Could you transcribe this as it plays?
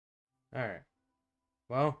Alright.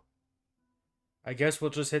 Well, I guess we'll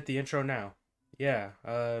just hit the intro now. Yeah,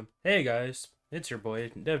 hey guys. It's your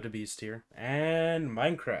boy, Dev the Beast here. And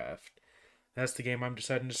Minecraft. That's the game I'm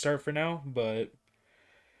deciding to start for now, but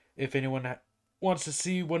if anyone wants to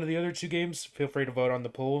see one of the other two games, feel free to vote on the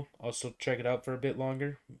poll. I'll still check it out for a bit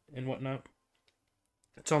longer and whatnot.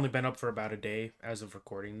 It's only been up for about a day as of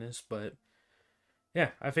recording this, but yeah,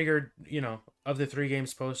 I figured, of the three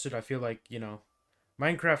games posted, I feel like,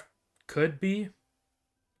 Minecraft could be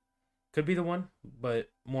could be the one, but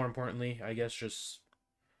more importantly, I guess just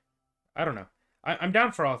I don't know. I'm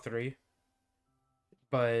down for all three,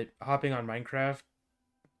 but hopping on Minecraft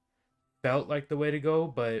felt like the way to go.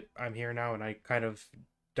 But I'm here now, and I kind of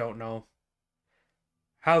don't know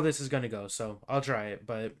how this is gonna go. So I'll try it,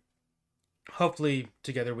 but hopefully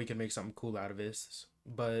together we can make something cool out of this.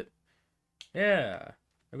 But yeah,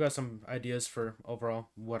 I've got some ideas for overall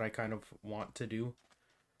what I kind of want to do.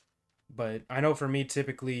 But I know for me,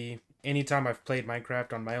 typically, anytime I've played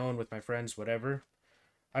Minecraft on my own with my friends, whatever,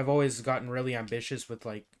 I've always gotten really ambitious with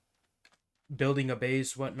like building a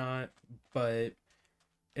base, whatnot, but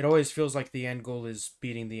it always feels like the end goal is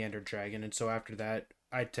beating the Ender Dragon, and so after that,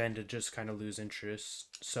 I tend to just kind of lose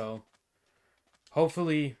interest. So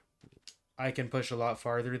hopefully, I can push a lot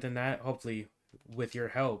farther than that. Hopefully, with your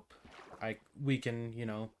help, we can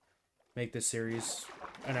make this series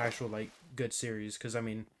an actual like good series. Because I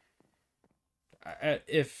mean,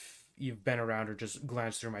 if you've been around or just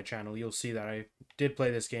glanced through my channel, you'll see that I did play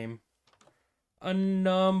this game a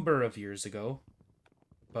number of years ago,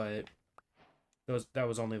 but that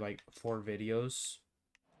was only like 4 videos.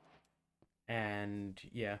 And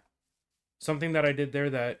yeah, something that I did there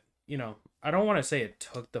that, I don't want to say it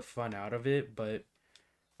took the fun out of it, but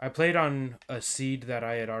I played on a seed that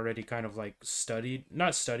I had already kind of like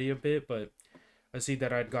not study a bit, but a seed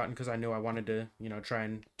that I'd gotten because I knew I wanted to, try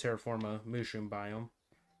and terraform a mushroom biome.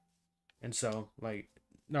 And so, like,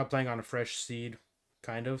 not playing on a fresh seed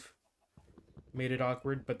kind of made it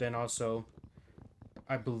awkward, but then also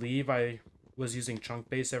I believe I was using chunk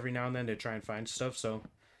base every now and then to try and find stuff, so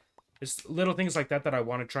it's little things like that that I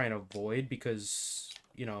want to try and avoid because,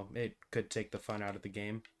 it could take the fun out of the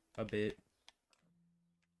game a bit.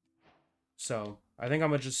 So I think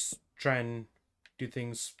I'm gonna just try and do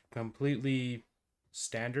things completely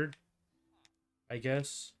standard, I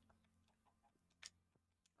guess,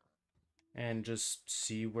 and just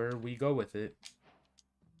see where we go with it.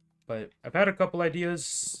 But I've had a couple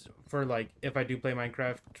ideas for like if I do play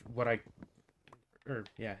Minecraft,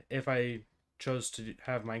 if I chose to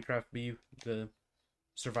have Minecraft be the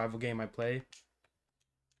survival game I play.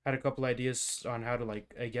 Had a couple ideas on how to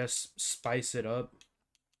like I guess spice it up,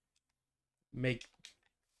 make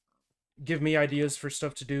give me ideas for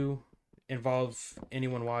stuff to do, involve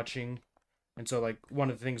anyone watching. And so like one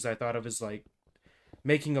of the things I thought of is like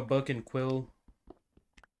making a book and quill,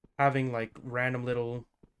 having like random little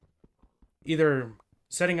either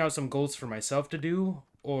setting out some goals for myself to do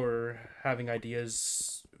or having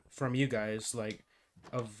ideas from you guys like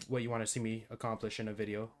of what you want to see me accomplish in a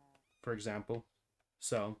video, for example.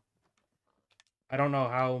 So I don't know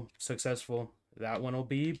how successful that one will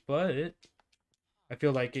be, but I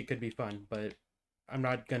feel like it could be fun. But I'm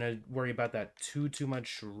not gonna worry about that too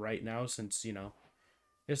much right now since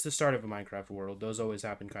it's the start of a Minecraft world. Those always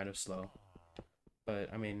happen kind of slow.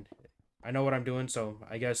 But I mean, I know what I'm doing, so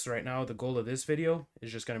I guess right now the goal of this video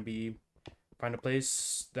is just gonna be find a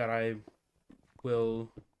place that I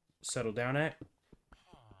will settle down at.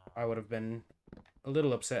 I would have been a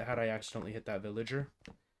little upset had I accidentally hit that villager.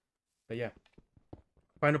 But yeah,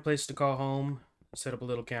 find a place to call home, set up a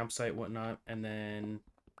little campsite, whatnot, and then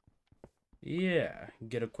yeah,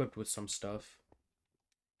 get equipped with some stuff.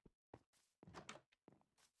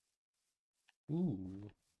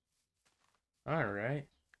 Ooh, all right,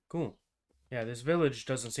 cool. Yeah, this village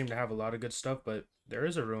doesn't seem to have a lot of good stuff, but there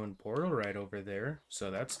is a ruined portal right over there,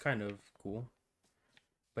 so that's kind of cool.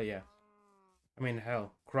 But yeah, I mean,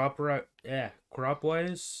 hell, crop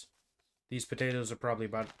wise, these potatoes are probably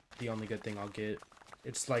about the only good thing I'll get.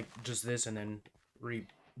 It's like just this and then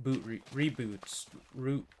reboots,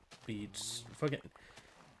 root beads. Fucking,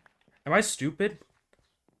 am I stupid?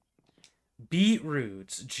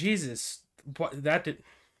 Beetroots, Jesus, what that did?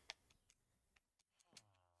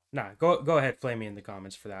 Nah, go ahead, flame me in the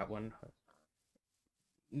comments for that one.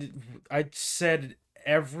 I said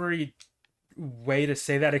every way to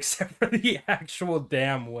say that except for the actual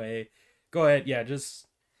damn way. Go ahead, yeah, just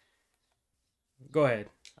go ahead.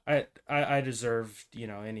 I deserved,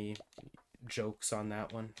 any jokes on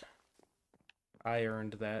that one. I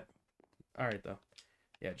earned that. All right though.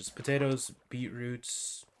 Yeah, just potatoes,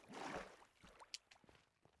 beetroots.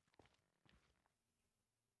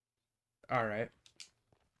 Alright.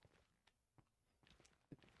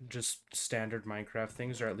 Just standard Minecraft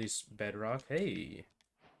things, or at least bedrock. Hey,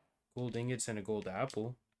 gold ingots and a gold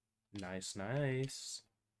apple. Nice, nice.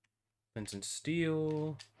 Flint and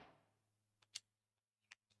steel.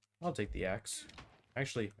 I'll take the axe.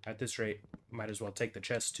 Actually, at this rate, might as well take the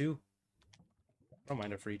chest too. I don't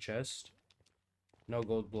mind a free chest. No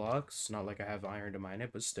gold blocks. Not like I have iron to mine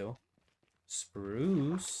it, but still.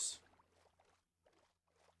 Spruce.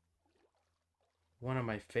 One of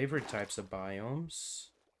my favorite types of biomes.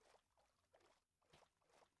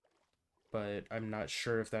 But I'm not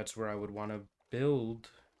sure if that's where I would want to build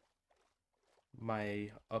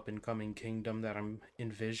my up-and-coming kingdom that I'm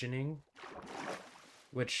envisioning.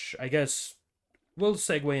 Which, I guess, will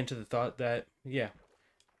segue into the thought that, yeah,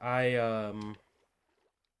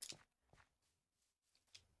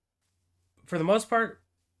 for the most part,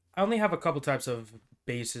 I only have a couple types of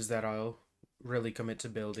bases that I'll really commit to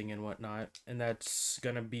building and whatnot. And that's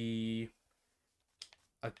gonna be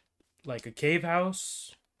like a cave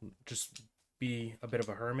house, just be a bit of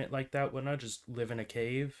a hermit like that, whatnot, just live in a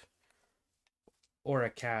cave, or a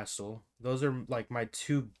castle. Those are like my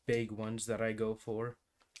two big ones that I go for.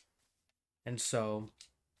 And so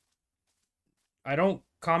I don't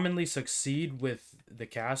commonly succeed with the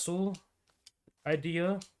castle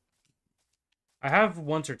idea. I have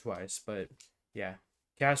once or twice, but yeah,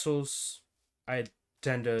 castles, I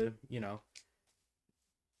tend to, you know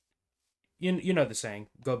the saying,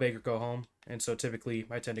 go big or go home. And so typically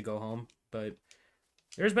I tend to go home, but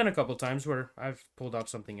there's been a couple times where I've pulled off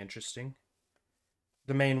something interesting.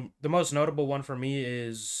 The most notable one for me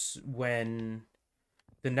is when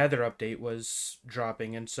the Nether update was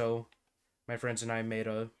dropping, and so my friends and I made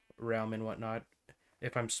a realm and whatnot.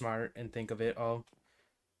 If I'm smart and think of it, I'll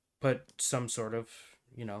put some sort of,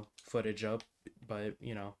 footage up, but,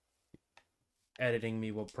 editing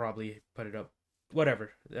me will probably put it up.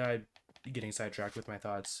 Whatever. I'm getting sidetracked with my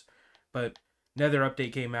thoughts. But Nether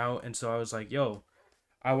update came out, and so I was like, yo,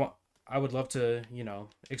 I would love to,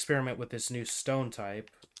 experiment with this new stone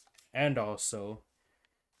type. And also,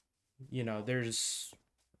 there's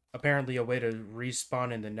apparently a way to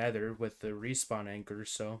respawn in the Nether with the respawn anchor,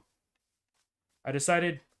 so I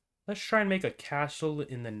decided, let's try and make a castle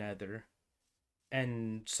in the Nether.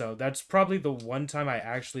 And so that's probably the one time I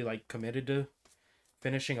actually like committed to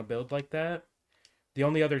finishing a build like that. The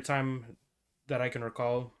only other time that I can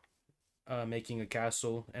recall making a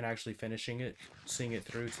castle and actually finishing it, seeing it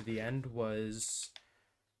through to the end, was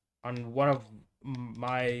on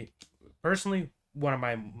personally, one of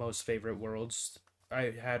my most favorite worlds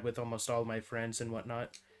I had with almost all my friends and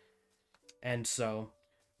whatnot. And so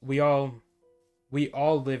we all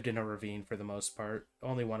lived in a ravine for the most part.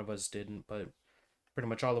 Only one of us didn't, but pretty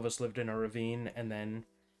much all of us lived in a ravine. And then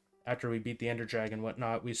after we beat the Ender Dragon and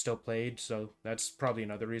whatnot, we still played. So that's probably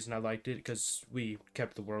another reason I liked it, because we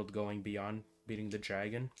kept the world going beyond beating the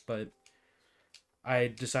dragon. But I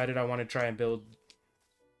decided I want to try and build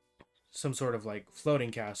some sort of like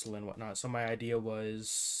floating castle and whatnot. So my idea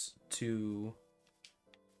was to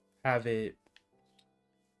have it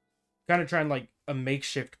kind of trying like a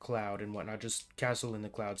makeshift cloud and whatnot, just castle in the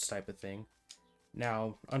clouds type of thing.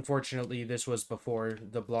 Now, unfortunately, this was before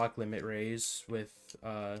the block limit raise with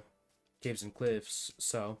caves and cliffs,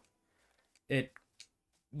 so it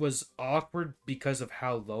was awkward because of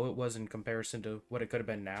how low it was in comparison to what it could have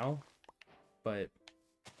been now. But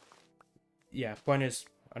yeah, point is,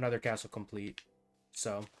 another castle complete.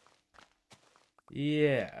 So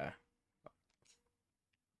yeah,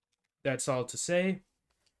 that's all to say.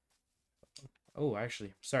 Oh,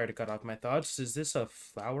 actually, sorry to cut off my thoughts. Is this a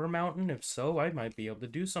flower mountain? If so, I might be able to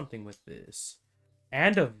do something with this.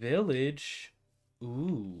 And a village.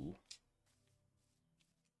 Ooh.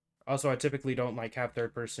 Also, I typically don't like have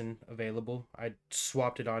third person available. I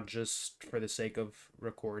swapped it on just for the sake of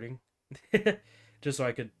recording. Just so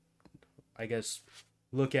I could, I guess,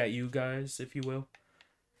 look at you guys, if you will.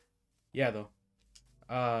 Yeah, though.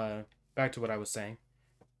 Back to what I was saying.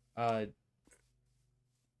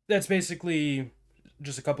 That's basically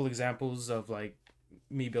just a couple examples of like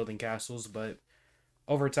me building castles, but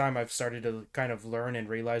over time I've started to kind of learn and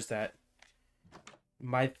realize that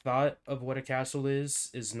my thought of what a castle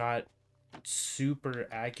is not super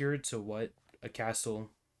accurate to what a castle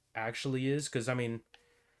actually is, because I mean,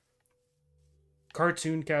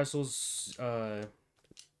 cartoon castles, castles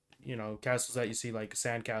that you see like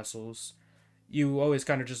sand castles, you always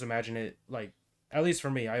kind of just imagine it like, at least for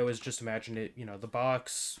me, I always just imagine it, the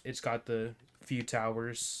box, it's got the few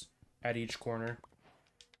towers at each corner,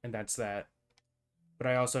 and that's that. But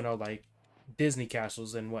I also know like Disney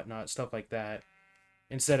castles and whatnot, stuff like that.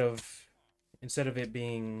 Instead of it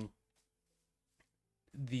being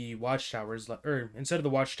the watchtowers, or instead of the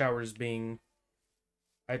watchtowers being,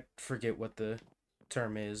 I forget what the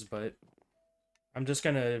term is, but I'm just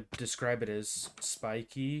gonna describe it as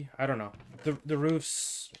spiky. I don't know. The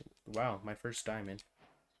roofs. Wow, my first diamond.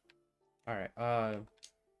 All right.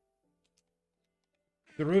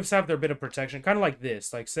 The roofs have their bit of protection, kind of like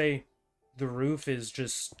this. Like, say, the roof is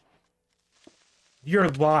just. You're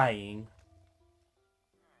lying.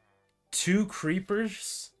 2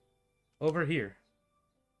 creepers over here.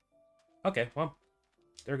 Okay, well,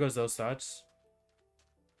 there goes those thoughts.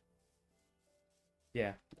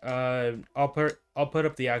 Yeah. I'll put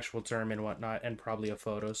up the actual term and whatnot, and probably a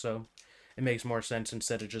photo, so it makes more sense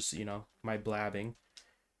instead of just, my blabbing.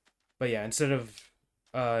 But yeah, instead of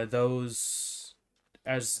those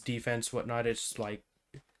as defense, whatnot, it's like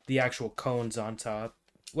the actual cones on top.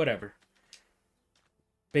 Whatever.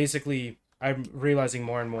 Basically, I'm realizing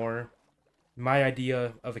more and more my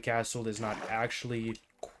idea of a castle is not actually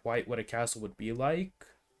quite what a castle would be like.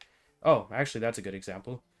 Oh, actually, that's a good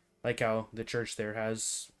example. Like how the church there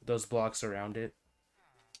has those blocks around it.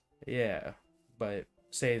 Yeah, but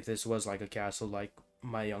say if this was like a castle like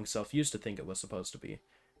my young self used to think it was supposed to be.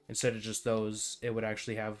 Instead of just those, it would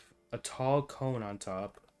actually have a tall cone on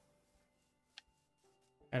top.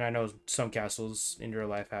 And I know some castles in your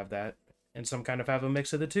life have that, and some kind of have a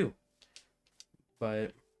mix of the two.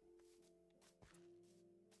 But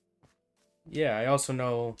yeah, I also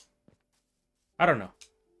know, I don't know.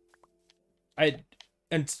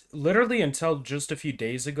 And literally until just a few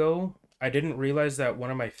days ago, I didn't realize that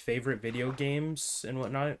one of my favorite video games and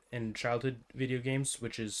whatnot, in childhood video games,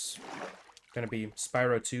 which is gonna be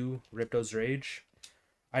Spyro 2, Ripto's Rage.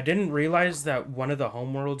 I didn't realize that one of the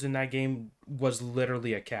homeworlds in that game was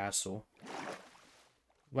literally a castle.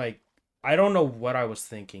 Like, I don't know what I was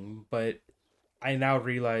thinking, but I now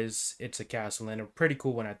realize it's a castle, and a pretty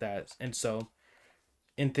cool one at that. And so,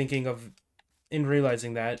 in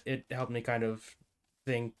realizing that, it helped me kind of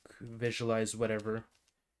think, visualize what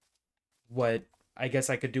I guess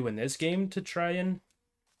I could do in this game to try and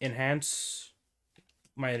enhance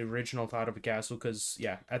my original thought of a castle. Because,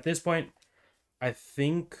 yeah, at this point, I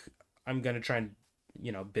think I'm gonna try and,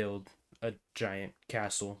 build a giant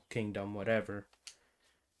castle, kingdom, whatever.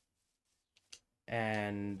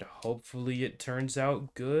 And hopefully it turns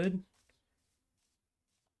out good.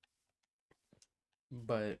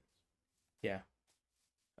 But, yeah.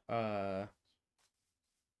 Uh,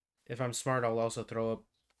 if I'm smart, I'll also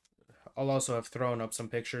have thrown up some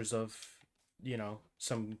pictures of,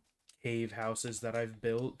 some cave houses that I've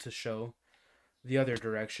built to show the other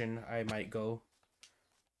direction I might go,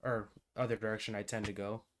 or other direction I tend to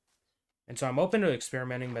go. And so I'm open to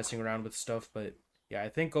experimenting, messing around with stuff, but yeah, I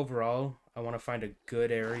think overall I want to find a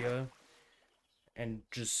good area and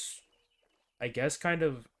just, I guess, kind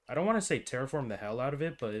of, I don't want to say terraform the hell out of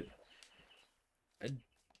it, but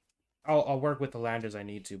I'll work with the land as I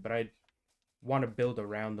need to, but I want to build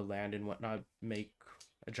around the land and whatnot, make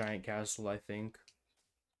a giant castle, I think.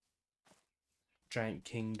 Giant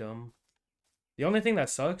kingdom. The only thing that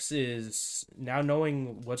sucks is now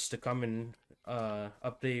knowing what's to come in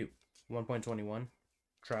update 1.21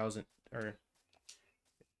 trials or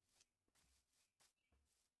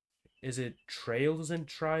is it trails and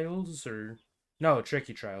trials or no,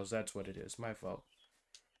 tricky trials, that's what it is. My fault.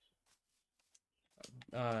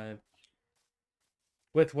 Uh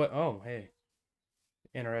with what oh, hey.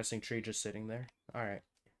 Interesting tree just sitting there. All right.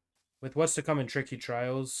 With what's to come in tricky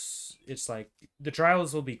trials, it's like the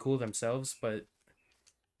trials will be cool themselves, but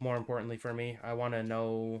more importantly for me, I want to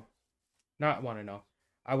know, not want to know.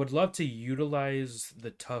 I would love to utilize the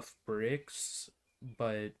tough bricks,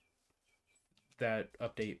 but that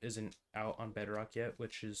update isn't out on Bedrock yet,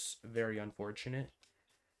 which is very unfortunate.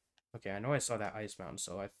 Okay, I know I saw that ice mountain,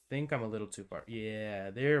 so I think I'm a little too far. Yeah,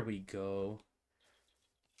 there we go.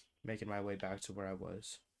 Making my way back to where I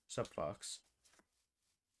was. Sup, Fox?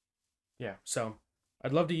 Yeah, so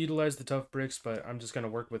I'd love to utilize the tough bricks, but I'm just going to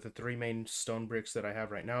work with the 3 main stone bricks that I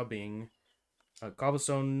have right now, being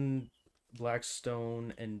cobblestone,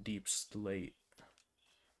 blackstone, and deep slate.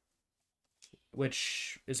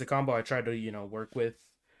 Which is a combo I try to, work with.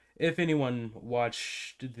 If anyone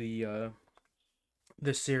watched the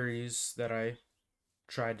series that I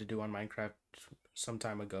tried to do on Minecraft some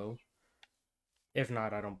time ago, if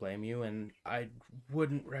not, I don't blame you, and I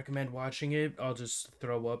wouldn't recommend watching it. I'll just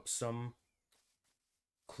throw up some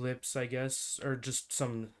clips, I guess, or just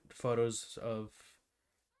some photos of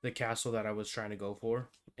the castle that I was trying to go for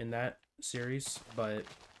in that series. But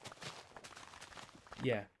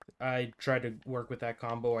yeah, I tried to work with that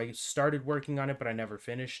combo. I started working on it, but I never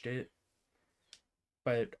finished it.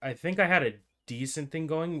 But I think I had a decent thing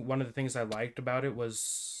going. One of the things I liked about it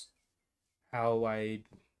was how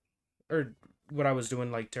or what I was doing,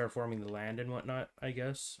 like terraforming the land and whatnot, I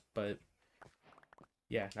guess. But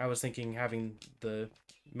yeah, I was thinking having the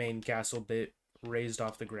main castle bit raised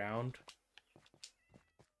off the ground,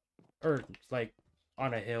 or like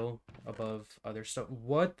on a hill above other stuff.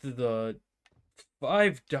 What the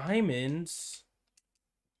 5 diamonds?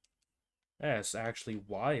 That's actually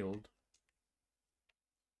wild.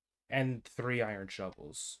 And 3 iron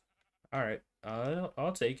shovels. All right,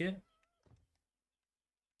 I'll take it.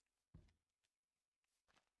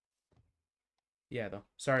 Yeah, though.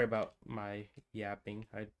 Sorry about my yapping.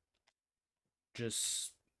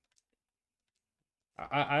 Just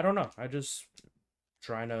I don't know. I just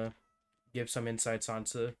trying to give some insights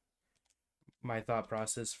onto my thought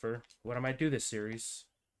process for what I might do this series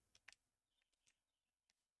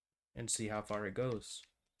and see how far it goes.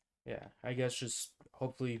 Yeah, I guess just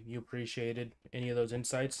hopefully you appreciated any of those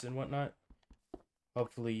insights and whatnot.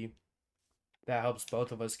 Hopefully that helps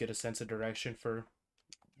both of us get a sense of direction for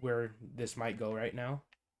where this might go right now.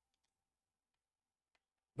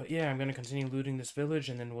 But yeah, I'm gonna continue looting this village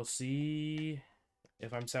and then we'll see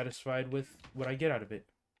if I'm satisfied with what I get out of it.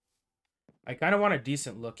 I kind of want a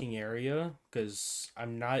decent looking area because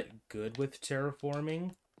I'm not good with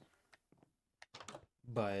terraforming.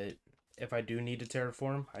 But if I do need to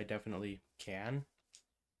terraform, I definitely can.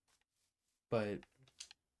 But,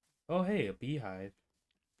 oh hey, a beehive.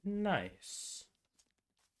 Nice.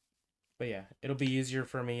 But yeah, it'll be easier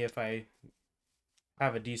for me if I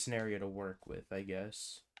have a decent area to work with, I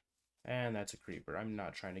guess. And that's a creeper. I'm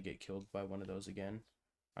not trying to get killed by one of those again.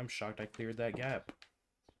 I'm shocked I cleared that gap.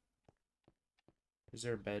 Is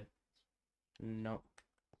there a bed? No.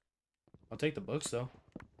 I'll take the books, though.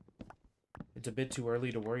 It's a bit too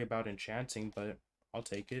early to worry about enchanting, but I'll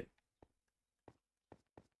take it.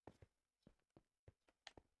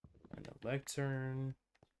 And a lectern.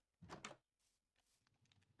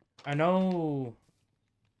 I know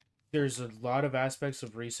there's a lot of aspects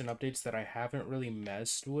of recent updates that I haven't really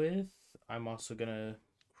messed with. I'm also gonna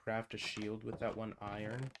craft a shield with that 1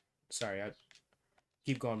 iron. Sorry, I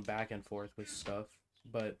keep going back and forth with stuff.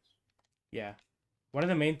 But yeah, one of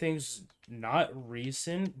the main things, not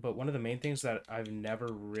recent, but one of the main things that I've never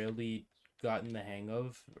really gotten the hang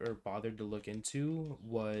of or bothered to look into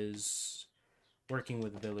was working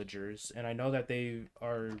with villagers. And I know that they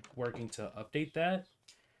are working to update that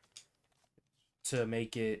to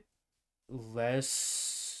make it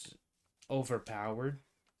less overpowered.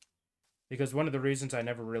 Because one of the reasons I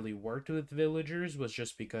never really worked with villagers was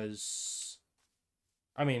just because,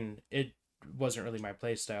 I mean, it wasn't really my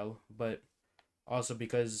playstyle, but also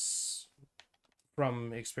because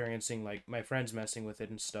from experiencing like my friends messing with it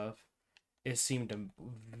and stuff, it seemed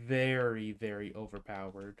very, very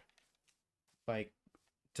overpowered. Like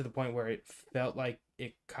to the point where it felt like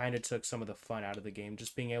it kind of took some of the fun out of the game.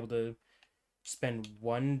 Just being able to spend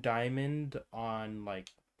 1 diamond on like,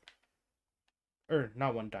 or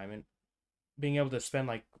not 1 diamond, being able to spend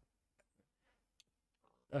like,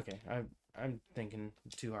 okay, I'm thinking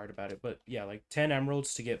too hard about it, but yeah, like 10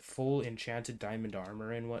 emeralds to get full enchanted diamond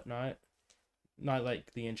armor and whatnot. Not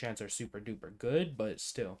like the enchants are super duper good, but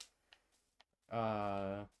still.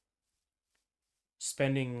 Uh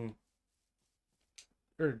Spending,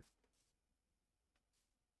 or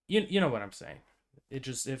you know what I'm saying. It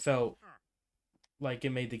felt like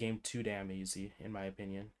it made the game too damn easy in my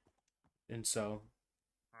opinion. And so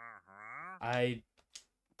I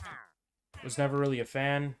was never really a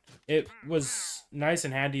fan. It was nice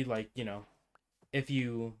and handy, like, if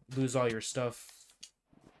you lose all your stuff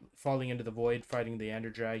falling into the void fighting the Ender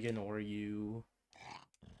Dragon, or you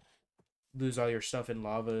lose all your stuff in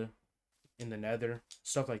lava in the Nether,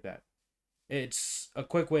 stuff like that. It's a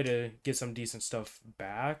quick way to get some decent stuff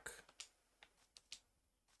back.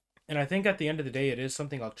 And I think at the end of the day, it is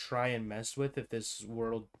something I'll try and mess with if this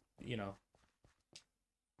world,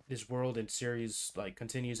 this world and series like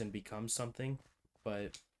continues and becomes something.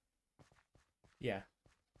 But yeah,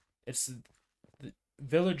 it's the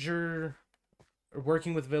villager,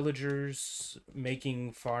 working with villagers,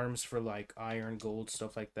 making farms for like iron, gold,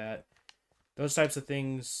 stuff like that. Those types of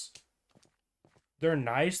things, they're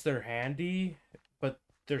nice, they're handy, but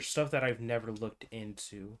there's stuff that I've never looked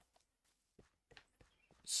into.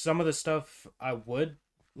 Some of the stuff I would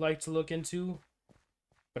like to look into,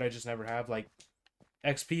 but I just never have, like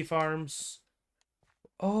XP farms.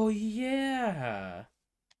 Oh yeah.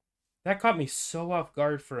 That caught me so off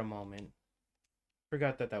guard for a moment.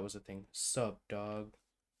 Forgot that that was a thing. Sup, dog.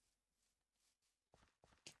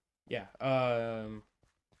 Yeah.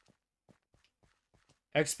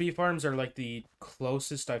 XP farms are like the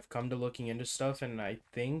closest I've come to looking into stuff, and I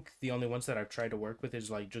think the only ones that I've tried to work with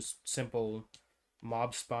is like just simple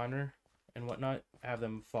mob spawner and whatnot. Have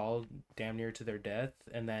them fall damn near to their death,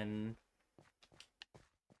 and then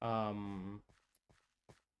um,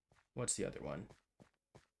 what's the other one?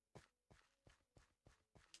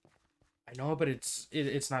 I know, but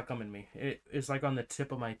it's not coming to me. It's like on the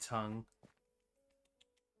tip of my tongue,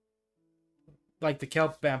 like the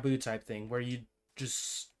kelp bamboo type thing, where you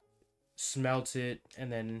just smelt it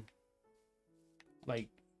and then like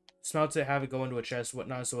smelt it, have it go into a chest,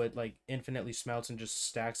 whatnot, so it like infinitely smelts and just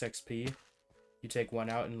stacks XP. You take one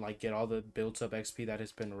out and like get all the built up XP that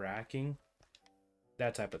has been racking.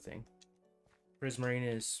 That type of thing.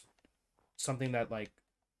 Prismarine is something that like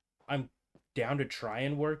I'm down to try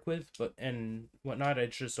and work with, but and whatnot.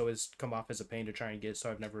 It's just always come off as a pain to try and get,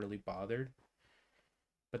 so I've never really bothered.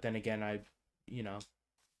 But then again, you know,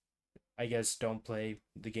 I guess don't play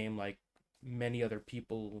the game like many other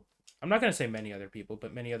people. I'm not gonna say many other people,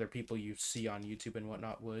 but many other people you see on YouTube and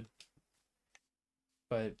whatnot would.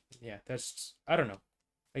 But yeah, that's I don't know.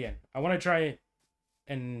 Again, I want to try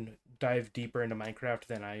and dive deeper into Minecraft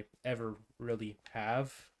than I ever really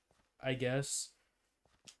have, I guess.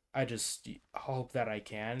 I just hope that I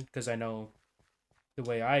can, because I know the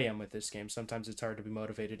way I am with this game, sometimes it's hard to be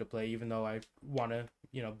motivated to play, even though I want to,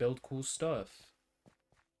 build cool stuff.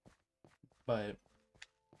 But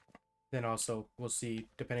then also, we'll see,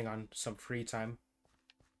 depending on some free time.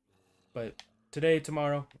 But today,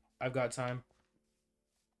 tomorrow, I've got time.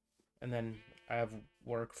 And then I have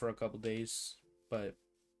work for a couple days. But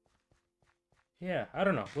yeah, I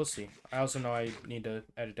don't know. We'll see. I also know I need to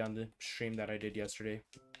edit down the stream that I did yesterday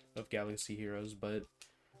of Galaxy Heroes, but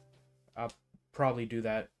I'll probably do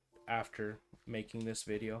that after making this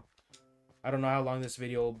video. I don't know how long this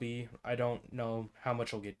video will be. I don't know how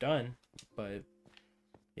much will get done, but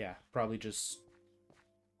yeah, probably just...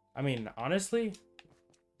 I mean, honestly,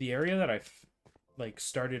 the area that I've like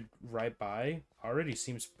started right by already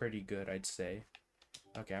seems pretty good, I'd say.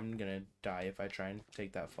 Okay, I'm gonna die if I try and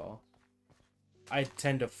take that fall. I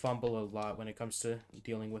tend to fumble a lot when it comes to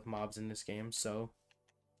dealing with mobs in this game, so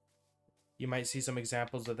you might see some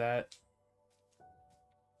examples of that.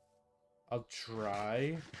 I'll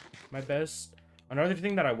try my best. Another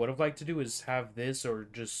thing that I would have liked to do is have this, or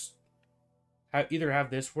just either have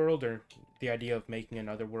this world or the idea of making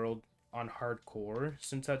another world on hardcore,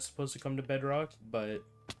 since that's supposed to come to Bedrock, but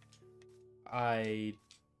I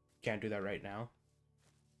can't do that right now.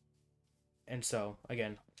 And so,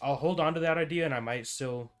 again, I'll hold on to that idea, and I might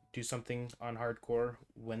still do something on hardcore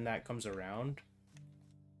when that comes around.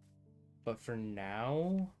 But for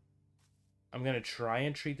now, I'm going to try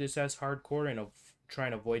and treat this as hardcore and try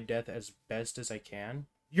and avoid death as best as I can.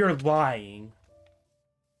 You're lying!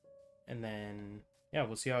 And then, yeah,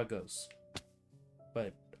 we'll see how it goes.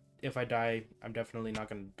 But if I die, I'm definitely not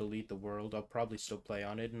going to delete the world. I'll probably still play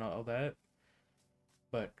on it and all that.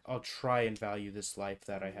 But I'll try and value this life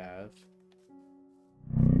that I have.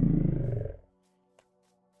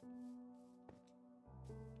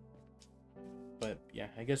 But yeah,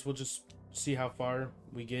 I guess we'll just see how far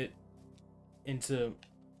we get into...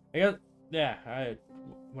 what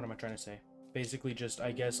am I trying to say? Basically just,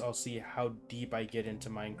 I guess I'll see how deep I get into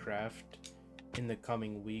Minecraft in the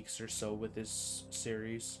coming weeks or so with this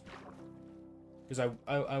series. Because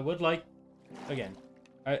I would like... Again,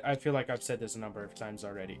 I feel like I've said this a number of times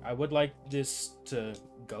already. I would like this to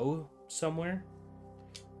go somewhere.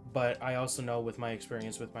 But I also know with my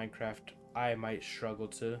experience with Minecraft, I might struggle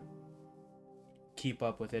to keep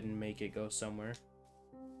up with it and make it go somewhere.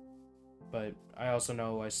 But I also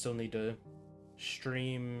know I still need to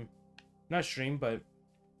stream... Not stream, but...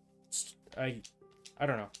 I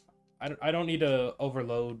don't know. I don't need to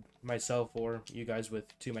overload myself or you guys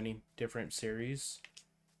with too many different series.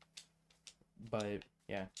 But,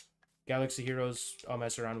 yeah. Galaxy Heroes I'll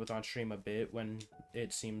mess around with on stream a bit when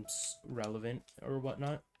it seems relevant or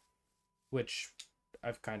whatnot. Which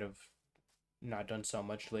I've kind of not done so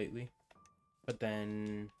much lately. But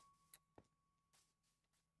then...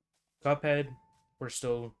 Cuphead, we're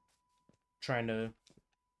still trying to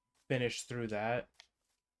finish through that.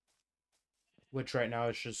 Which right now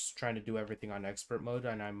is just trying to do everything on expert mode,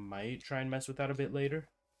 and I might try and mess with that a bit later.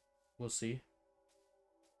 We'll see.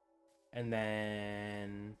 And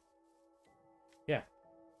then... yeah.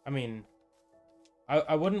 I mean...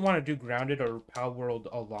 I wouldn't want to do Grounded or Palworld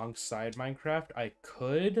alongside Minecraft. I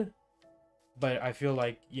could, but I feel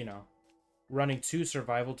like, running 2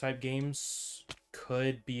 survival type games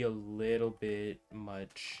could be a little bit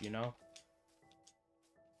much,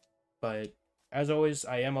 But as always,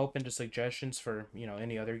 I am open to suggestions for,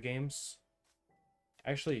 any other games.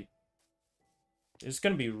 Actually, it's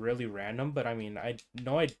gonna be really random, but I mean, I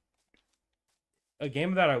know a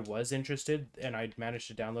game that I was interested and I managed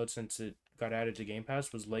to download since it got added to Game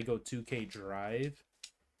Pass was Lego 2K Drive.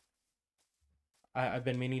 I've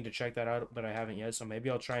been meaning to check that out, but I haven't yet, so maybe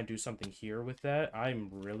I'll try and do something here with that. I'm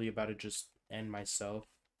really about to just end myself.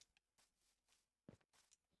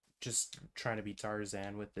 Just trying to be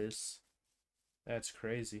Tarzan with this. That's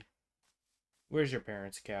crazy. Where's your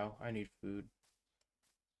parents, Cal? I need food.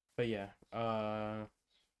 But yeah,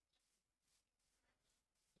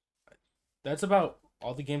 that's about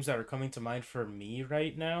all the games that are coming to mind for me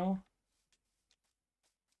right now.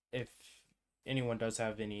 If anyone does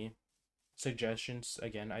have any suggestions,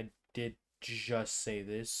 again, I did just say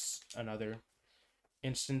this, another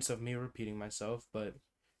instance of me repeating myself, but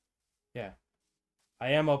yeah, I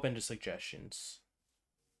am open to suggestions.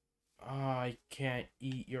 Oh, I can't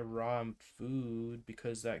eat your raw food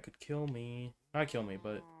because that could kill me. Not kill me,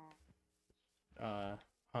 but uh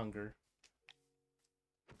hunger.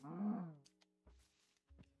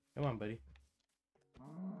 Come on, buddy.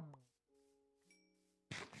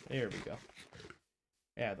 There we go.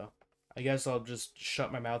 Yeah, though. I guess I'll just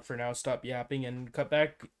shut my mouth for now, stop yapping, and cut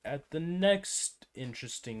back at the next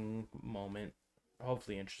interesting moment.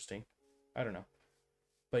 Hopefully interesting. I don't know.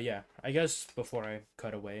 But yeah, I guess before I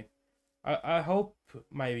cut away, I hope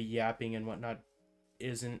my yapping and whatnot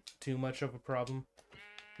isn't too much of a problem.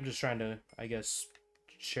 I'm just trying to, I guess,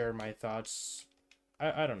 share my thoughts.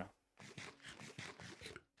 I don't know.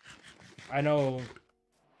 I know...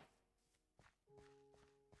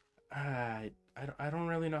 I don't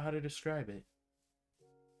really know how to describe it.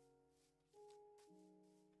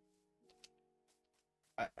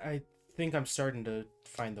 I think I'm starting to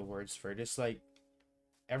find the words for it. It's like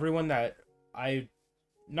everyone that I,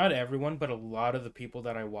 not everyone, but a lot of the people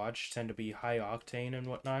that I watch tend to be high octane and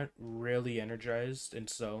whatnot, really energized. And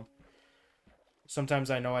so sometimes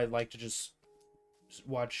I know I like to just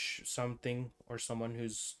watch something or someone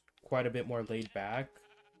who's quite a bit more laid back.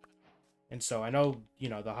 And so I know,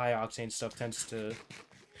 the high octane stuff tends to,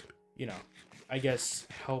 you know, I guess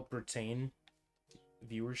help retain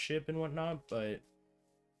viewership and whatnot, but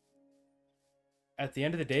at the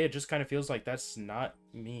end of the day, it just kind of feels like that's not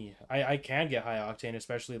me. I can get high octane,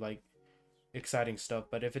 especially like exciting stuff,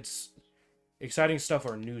 but if it's exciting stuff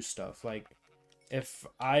or new stuff, like if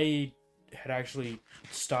I had actually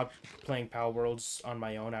stopped playing Palworlds on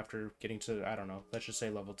my own after getting to, I don't know, let's just say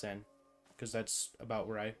level 10, because that's about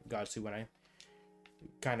where I got to when I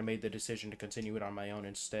kind of made the decision to continue it on my own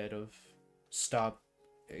instead of stop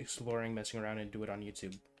exploring, messing around, and do it on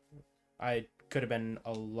YouTube. I could have been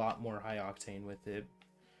a lot more high octane with it,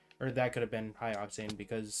 or that could have been high octane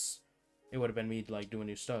because it would have been me like doing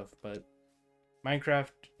new stuff. But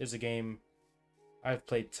Minecraft is a game I've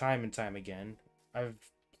played time and time again.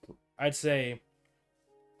 I'd say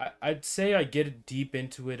I get deep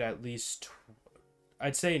into it at least.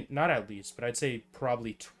 I'd say not at least, but I'd say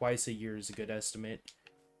probably twice a year is a good estimate.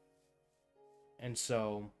 And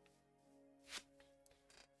so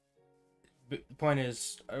the point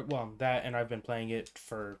is, well, that, and I've been playing it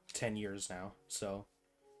for 10 years now. So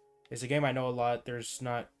it's a game I know a lot. There's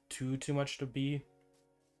not too much to be,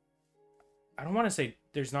 I don't want to say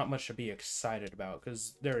there's not much to be excited about,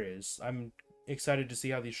 because there is. I'm excited to see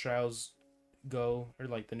how these trials go, or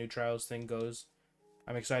like the new trials thing goes.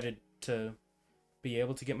 I'm excited to be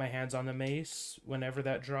able to get my hands on the mace whenever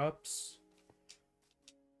that drops.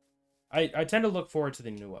 I tend to look forward to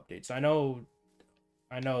the new updates. I know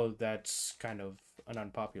that's kind of an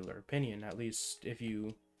unpopular opinion, at least if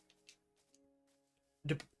you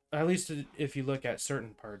look at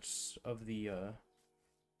certain parts of the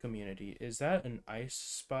community. Is that an ice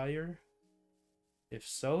spire? If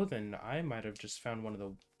so, then I might have just found one of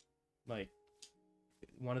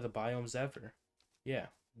the biomes ever. Yeah,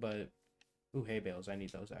 but ooh, hay bales, I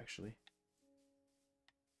need those actually.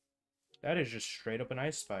 That is just straight up an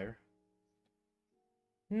ice spire.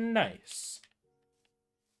 Nice.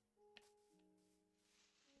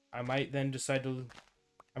 I might then decide to...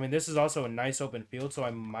 I mean, this is also a nice open field, so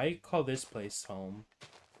I might call this place home.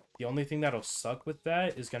 The only thing that'll suck with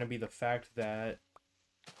that is going to be the fact that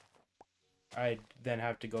I then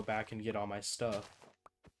have to go back and get all my stuff.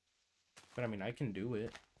 But I mean, I can do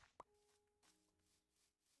it.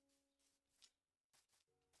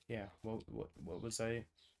 Yeah, what was I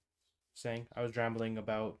saying? I was rambling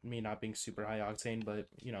about me not being super high octane, but,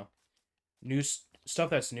 new stuff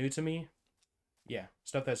that's new to me. Yeah,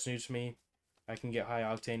 stuff that's new to me, I can get high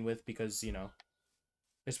octane with because,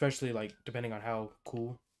 especially like depending on how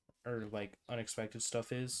cool or like unexpected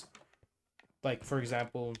stuff is. Like, for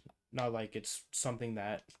example, not like it's something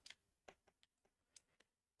that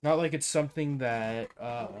Not like it's something that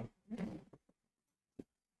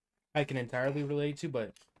I can entirely relate to,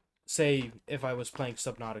 but say if I was playing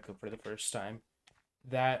Subnautica for the first time,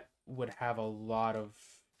 that would have a lot of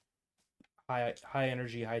high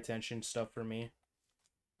energy, high tension stuff for me.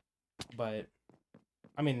 But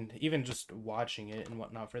I mean, even just watching it and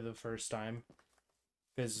whatnot for the first time,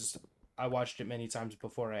 because I watched it many times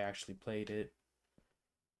before I actually played it.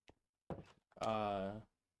 Uh,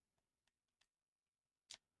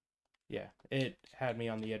 yeah, it had me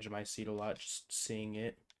on the edge of my seat a lot just seeing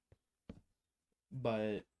it.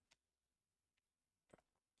 But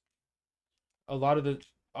a lot of the,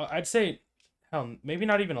 I'd say, hell, maybe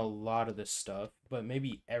not even a lot of this stuff, but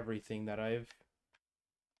maybe everything that I've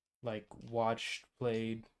like watched,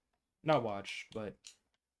 played, not watched, but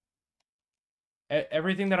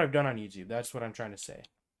everything that I've done on YouTube. That's what I'm trying to say.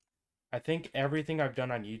 I think everything I've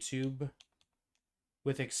done on YouTube,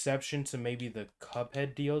 with exception to maybe the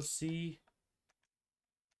Cuphead DLC,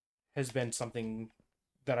 has been something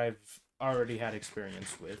that I've already had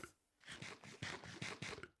experience with.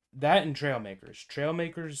 That and Trailmakers.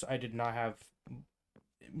 Trailmakers, I did not have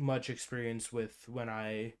much experience with when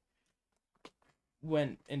I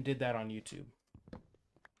went and did that on YouTube.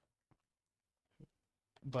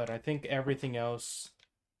 But I think everything else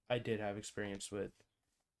I did have experience with.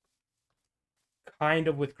 Kind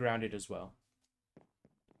of with Grounded as well.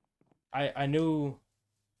 I knew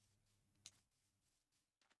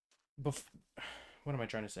bef- what am I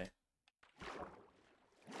trying to say?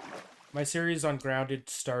 My series on Grounded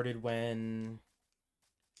started when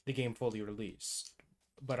the game fully released.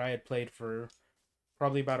 But I had played for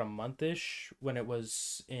probably about a month-ish when it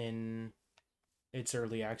was in its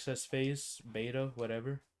early access phase, beta,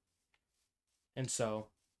 whatever. And so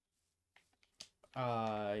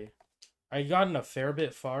I gotten a fair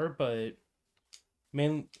bit far, but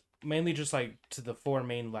main, mainly just like to the four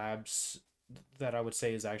main labs that I would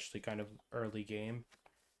say is actually kind of early game.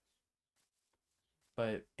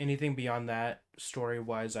 But anything beyond that, story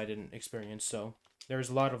wise, I didn't experience. So there's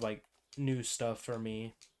a lot of like new stuff for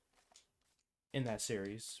me in that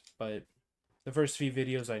series. But the first few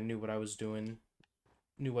videos, I knew what I was doing,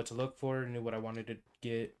 knew what to look for, knew what I wanted to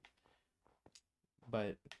get.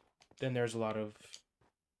 But then there's a lot of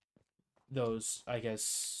those, I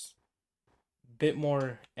guess, bit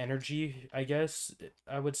more energy. I guess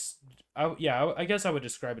I would, I guess I would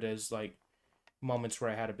describe it as like moments where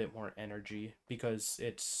I had a bit more energy because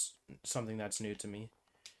it's something that's new to me.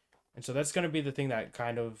 And so that's going to be the thing that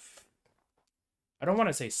kind of, I don't want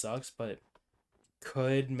to say sucks, but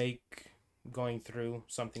could make going through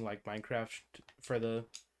something like Minecraft for the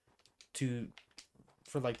two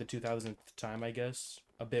for like the 2000th time, I guess,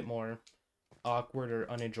 a bit more awkward or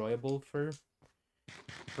unenjoyable for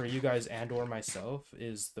you guys and or myself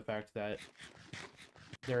is the fact that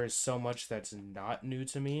there is so much that's not new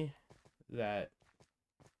to me that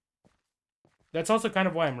that's also kind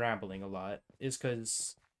of why I'm rambling a lot is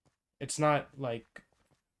cuz it's not like,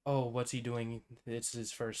 oh, what's he doing? It's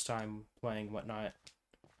his first time playing whatnot.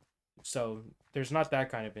 So there's not that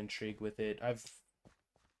kind of intrigue with it.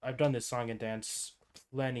 I've done this song and dance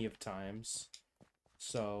plenty of times.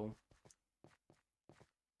 So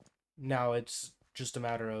now it's just a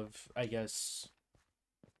matter of, I guess,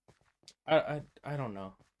 I don't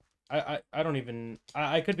know. I don't even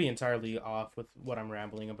I could be entirely off with what I'm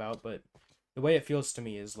rambling about, but the way it feels to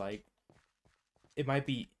me is like it might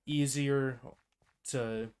be easier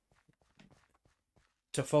to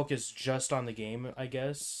focus just on the game, I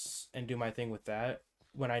guess, and do my thing with that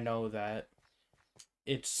when I know that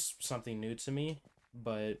it's something new to me,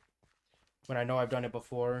 but when I know I've done it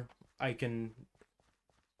before, I can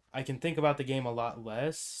think about the game a lot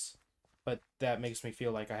less, but that makes me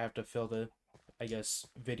feel like I have to fill the, I guess,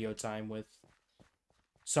 video time with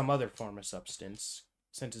some other form of substance,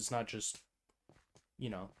 since it's not just, you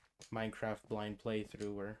know, Minecraft blind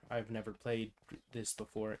playthrough where I've never played this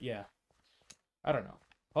before. Yeah, I don't know.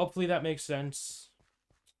 Hopefully that makes sense,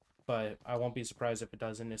 but I won't be surprised if it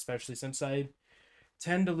doesn't, especially since I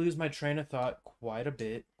tend to lose my train of thought quite a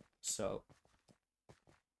bit. So,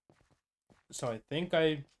 I think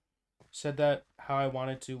I said that how I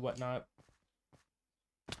wanted to, whatnot,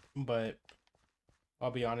 but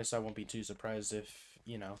I'll be honest, I won't be too surprised if,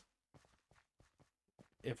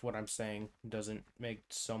 if what I'm saying doesn't make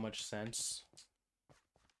so much sense.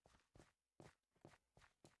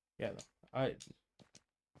 Yeah, I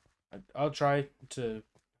I'll try to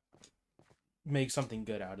make something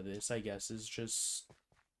good out of this, I guess, is just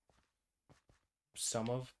some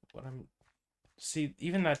of what I'm see,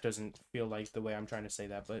 even that doesn't feel like the way I'm trying to say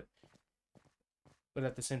that, but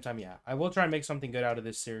at the same time, yeah, I will try and make something good out of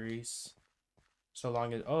this series. So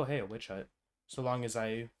long as, oh, hey, a witch hut. So long as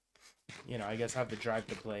I, I guess have the drive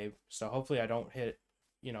to play. So hopefully I don't hit,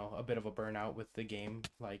 a bit of a burnout with the game,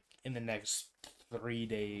 like in the next 3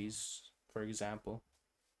 days, for example.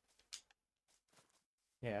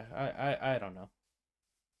 Yeah, I don't know.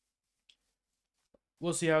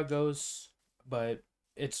 We'll see how it goes, but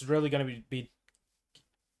it's really gonna be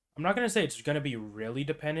I'm not gonna say it's gonna be really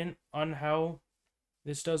dependent on how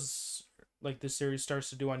this does, like this series starts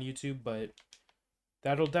to do on YouTube, but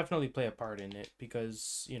that'll definitely play a part in it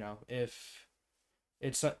because if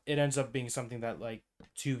it ends up being something that like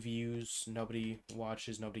 2 views, nobody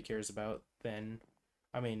watches, nobody cares about, then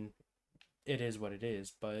I mean it is what it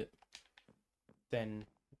is. But then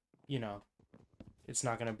you know it's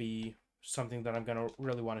not gonna be something that I'm gonna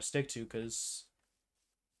really want to stick to because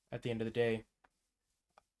at the end of the day,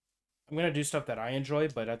 I'm gonna do stuff that I enjoy,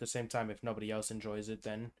 but at the same time, if nobody else enjoys it,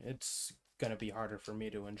 then it's gonna be harder for me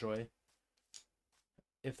to enjoy,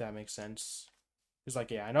 if that makes sense. Because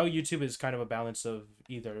like, yeah, I know YouTube is kind of a balance of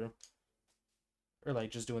either, or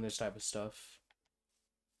like just doing this type of stuff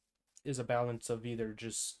is a balance of either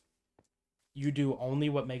just you do only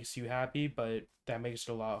what makes you happy, but that makes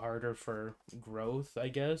it a lot harder for growth, I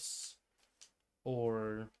guess,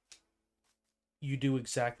 or you do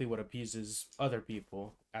exactly what appeases other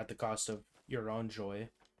people at the cost of your own joy.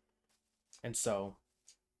 And so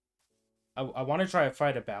I want to try to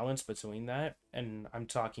find a balance between that. And I'm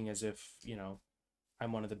talking as if,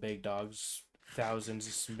 I'm one of the big dogs,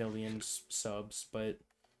 thousands, millions subs, but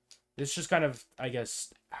it's just kind of, I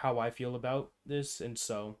guess, how I feel about this. And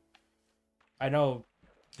so I know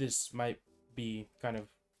this might be kind of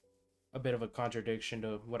a bit of a contradiction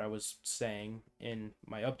to what I was saying in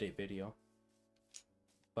my update video.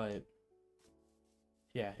 But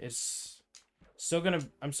yeah, I'm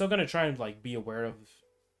still gonna try and like be aware of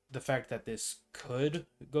the fact that this could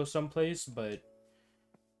go someplace, but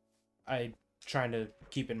I trying to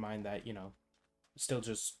keep in mind that, still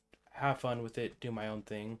just have fun with it, do my own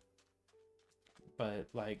thing. But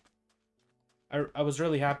like I was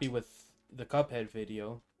really happy with the Cuphead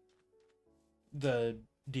video, the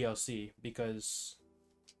DLC, because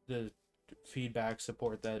the feedback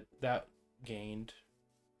support that gained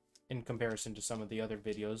in comparison to some of the other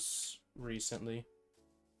videos recently.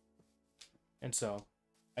 And so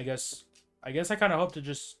I kind of hope to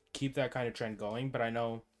just keep that kind of trend going, but I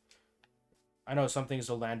know some things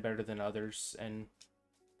will land better than others, and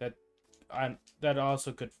that that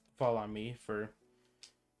also could fall on me for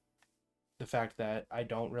the fact that I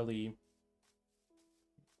don't really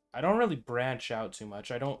branch out too much.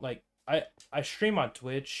 I don't like I stream on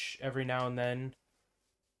Twitch every now and then.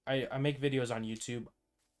 I make videos on YouTube.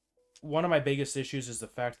 One of my biggest issues is the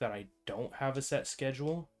fact that I don't have a set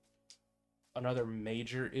schedule. Another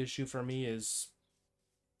major issue for me is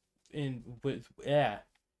in with yeah.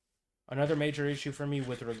 Another major issue for me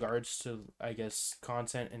with regards to, I guess,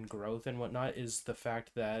 content and growth and whatnot is the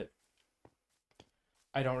fact that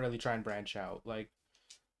I don't really try and branch out. Like,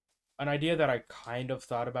 an idea that I kind of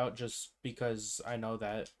thought about just because I know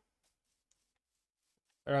that,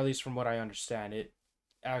 or at least from what I understand, it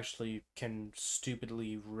actually can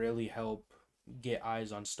stupidly really help get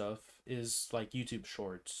eyes on stuff is like YouTube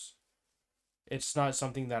Shorts. It's not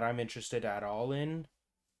something that I'm interested at all in,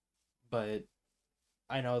 but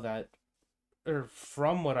I know that, or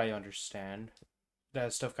from what I understand,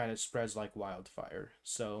 that stuff kind of spreads like wildfire.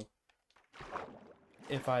 So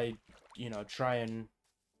if I, try and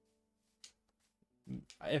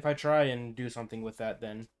if I try and do something with that,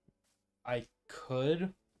 then I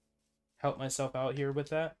could help myself out here with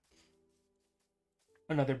that.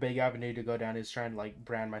 Another big avenue to go down is trying to like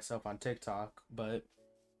brand myself on TikTok, but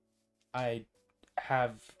I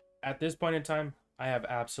have at this point in time, I have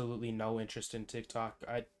absolutely no interest in TikTok.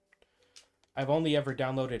 I've only ever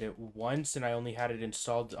downloaded it once, and I only had it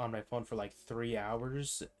installed on my phone for like 3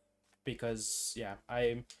 hours because yeah,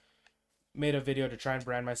 I made a video to try and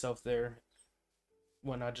brand myself there.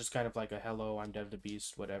 Well, not just kind of like a hello, I'm Dev the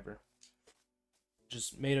Beast, whatever.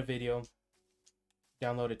 Just made a video,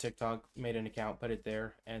 downloaded TikTok, made an account, put it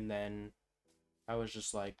there, and then I was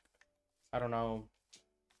just like, I don't know.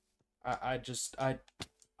 I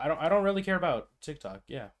don't really care about TikTok.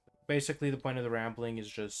 Yeah. Basically the point of the rambling is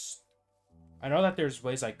just I know that there's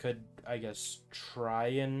ways I could, I guess, try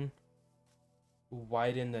and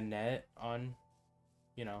widen the net on,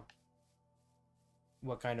 you know,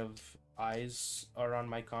 what kind of eyes are on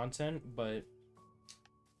my content, but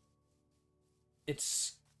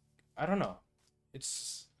it's I don't know.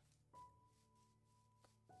 It's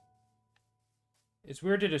it's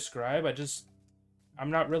weird to describe.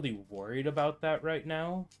 I'm not really worried about that right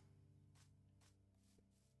now.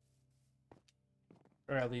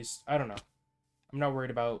 Or at least, I don't know. I'm not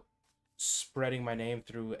worried about spreading my name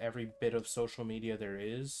through every bit of social media there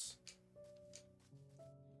is.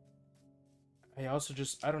 I also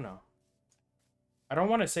just, I don't know. I don't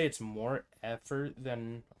want to say it's more effort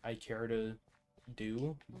than I care to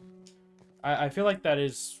do. I feel like that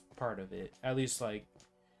is part of it. At least, like,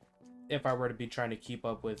 if I were to be trying to keep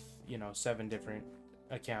up with, you know, 7 different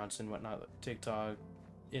accounts and whatnot, TikTok,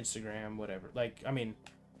 Instagram, whatever. Like, I mean,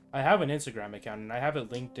 I have an Instagram account, and I have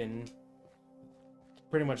it linked in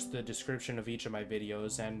pretty much the description of each of my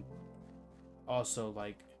videos, and also,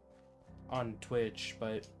 like, on Twitch,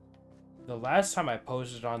 but the last time I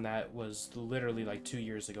posted on that was literally, like, 2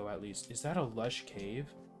 years ago, at least. Is that a lush cave?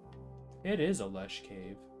 It is a lush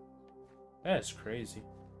cave. That's crazy.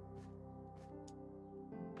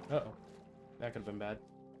 Uh-oh. That could have been bad.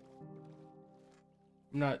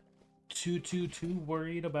 I'm not too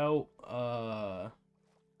worried about,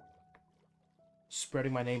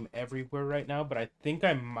 spreading my name everywhere right now, but I think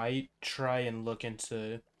I might try and look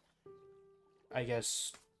into, I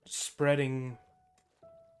guess, spreading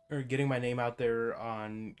or getting my name out there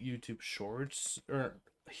on YouTube Shorts, or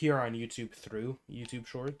here on YouTube through YouTube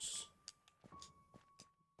Shorts.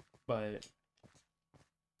 But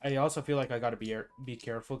I also feel like I gotta be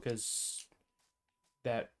careful, because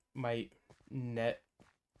that might net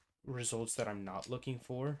results that I'm not looking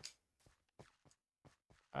for.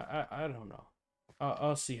 I don't know.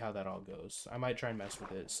 I'll see how that all goes. I might try and mess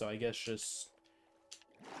with it. So I guess just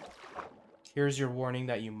here's your warning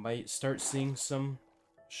that you might start seeing some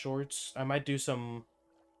shorts. I might do some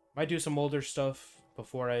older stuff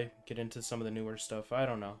before I get into some of the newer stuff. I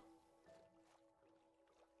don't know.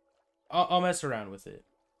 I'll mess around with it.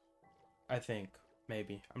 I think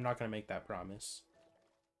maybe. I'm not gonna make that promise.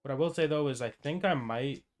 What I will say though is I think I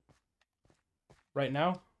might right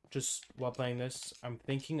now, just while playing this, I'm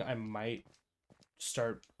thinking I might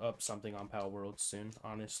start up something on Palworld soon,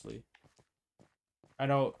 honestly. I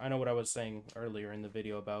know what I was saying earlier in the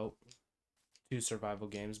video about 2 survival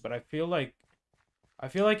games, but I feel like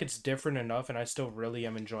it's different enough, and I still really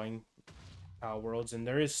am enjoying Palworlds, and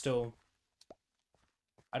there is still,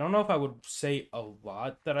 I don't know if I would say a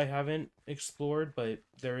lot that I haven't explored, but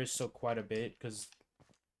there is still quite a bit, because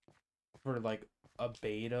for like a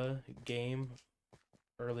beta game,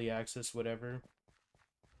 early access, whatever,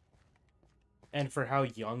 and for how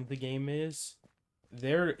young the game is,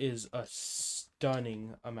 there is a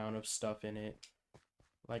stunning amount of stuff in it.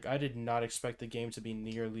 Like, I did not expect the game to be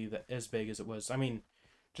nearly as big as it was. I mean,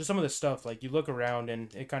 just some of the stuff, like, you look around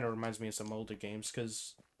and it kind of reminds me of some older games,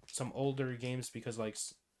 because like,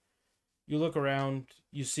 you look around,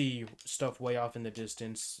 you see stuff way off in the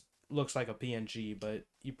distance, looks like a PNG, but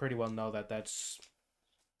you pretty well know that that's,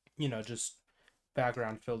 you know, just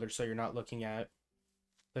background filter, so you're not looking at,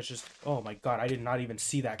 that's just, oh my god, I did not even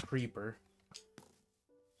see that creeper.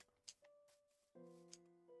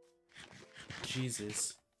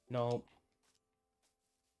 Jesus. No.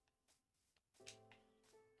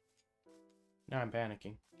 Now I'm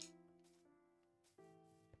panicking.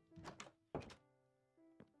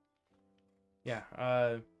 Yeah,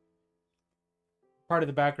 part of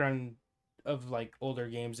the background of, like, older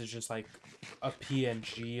games is just, like, a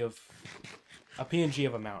PNG of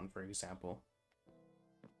a mountain, for example.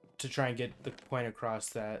 To try and get the point across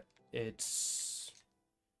that it's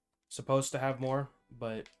supposed to have more,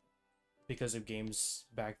 but because of games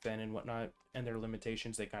back then and whatnot, and their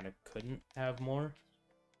limitations, they kind of couldn't have more.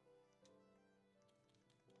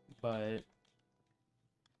 But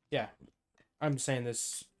yeah, I'm saying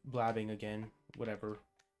this blabbing again, whatever,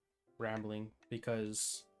 rambling,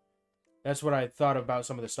 because that's what I thought about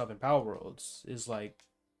some of the stuff in Palworlds, is like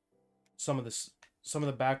some of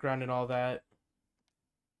the background and all that.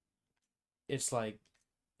 It's like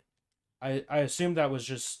I assumed that was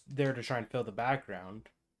just there to try and fill the background,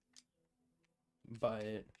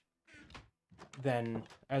 but then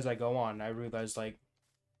as I go on, I realize, like,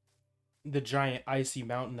 the giant icy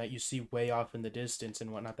mountain that you see way off in the distance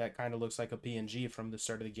and whatnot, that kind of looks like a PNG from the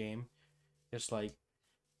start of the game. It's like,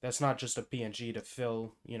 that's not just a PNG to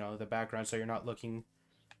fill, you know, the background so you're not looking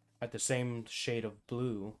at the same shade of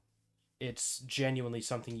blue. It's genuinely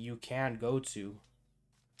something you can go to.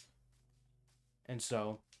 And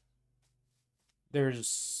so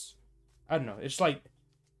there's, I don't know, it's like,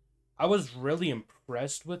 I was really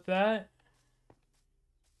impressed with that,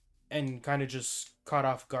 and kind of just caught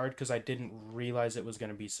off guard because I didn't realize it was going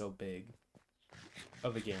to be so big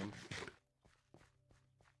of a game.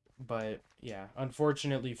 But yeah,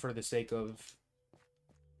 unfortunately, for the sake of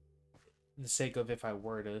if I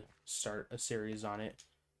were to start a series on it,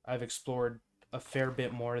 I've explored a fair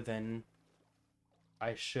bit more than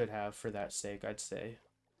I should have for that sake, I'd say.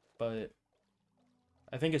 But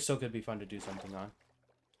I think it still could be fun to do something on.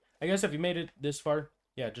 I guess if you made it this far,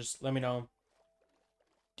 yeah, just let me know.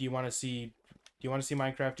 Do you want to see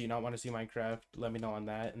Minecraft? Do you not want to see Minecraft? Let me know on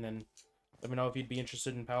that, and then let me know if you'd be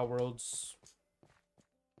interested in Palworlds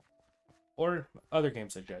or other game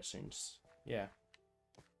suggestions. Yeah.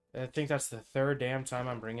 I think that's the third damn time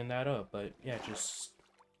I'm bringing that up, but yeah, just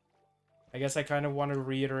I guess I kind of want to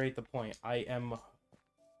reiterate the point. I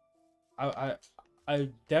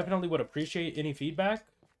definitely would appreciate any feedback,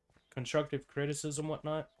 constructive criticism,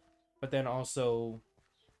 whatnot, but then also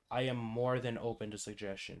I am more than open to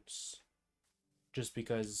suggestions. Just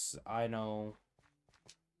because I know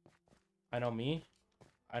me.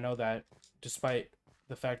 I know that despite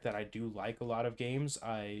the fact that I do like a lot of games,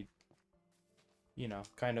 I, you know,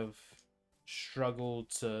 kind of struggle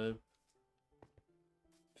to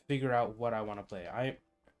figure out what I want to play.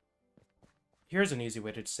 Here's an easy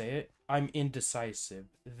way to say it. I'm indecisive.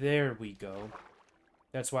 There we go.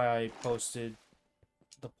 That's why I posted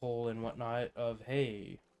the poll and whatnot of,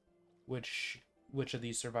 hey, which of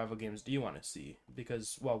these survival games do you want to see?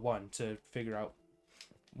 Because, well, one, to figure out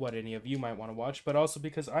what any of you might want to watch, but also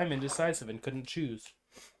because I'm indecisive and couldn't choose.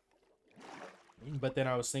 But then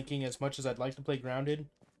I was thinking, as much as I'd like to play Grounded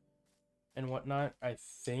and whatnot, I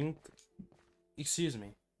think... Excuse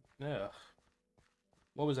me. Ugh.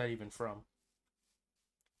 What was that even from?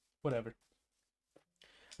 Whatever.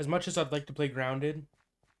 As much as I'd like to play Grounded,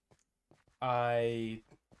 I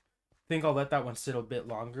think I'll let that one sit a bit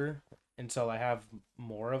longer until I have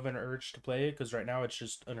more of an urge to play it, because right now it's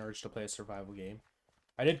just an urge to play a survival game.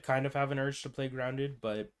 I did kind of have an urge to play Grounded,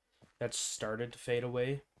 but that started to fade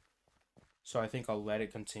away. So I think I'll let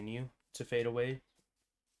it continue to fade away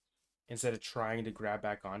instead of trying to grab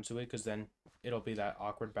back onto it, because then it'll be that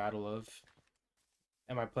awkward battle of,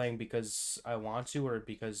 am I playing because I want to or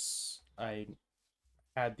because I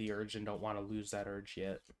had the urge and don't want to lose that urge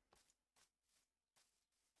yet?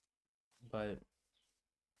 But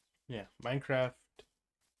yeah, Minecraft,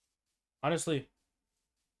 honestly,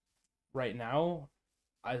 right now,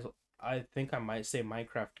 I think I might say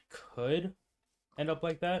Minecraft could end up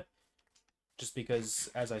like that, just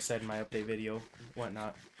because, as I said in my update video,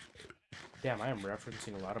 whatnot. Damn, I am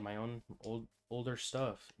referencing a lot of my own older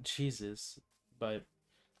stuff. Jesus. But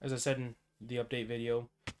as I said in the update video,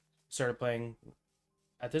 started playing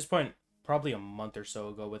at this point probably a month or so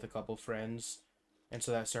ago with a couple friends, and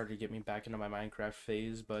so that started to get me back into my Minecraft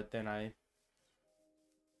phase. But then I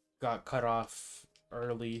got cut off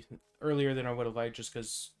earlier than I would have liked, just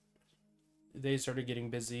because they started getting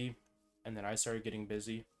busy and then I started getting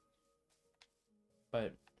busy.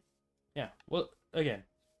 But yeah, well, again,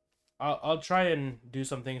 I'll try and do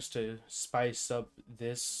some things to spice up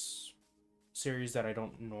this series that I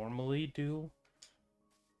don't normally do.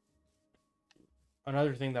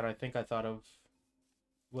 Another thing that I think I thought of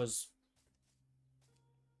was,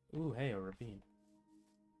 ooh, hey, a ravine.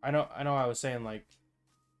 I know I was saying, like,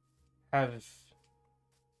 have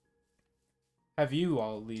you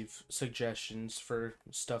all leave suggestions for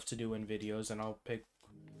stuff to do in videos, and I'll pick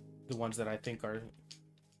the ones that I think are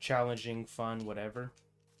challenging, fun, whatever.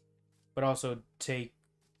 But also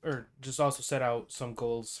just also set out some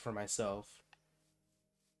goals for myself,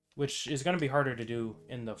 which is going to be harder to do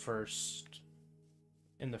in the first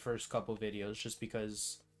couple videos, just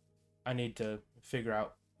because I need to figure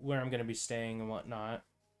out where I'm going to be staying and whatnot,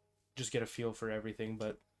 just get a feel for everything.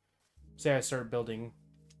 But say I start building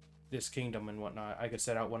this kingdom and whatnot, I could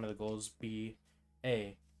set out one of the goals be,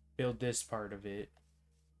 hey, build this part of it,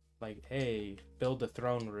 like, hey, build the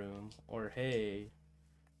throne room, or hey,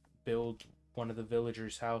 build one of the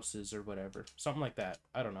villagers' houses or whatever. Something like that.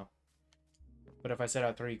 I don't know. But if I set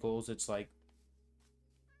out 3 goals, it's like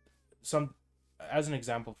as an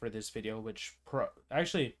example for this video, which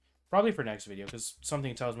actually probably for next video, because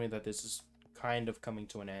something tells me that this is kind of coming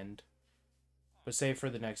to an end. But say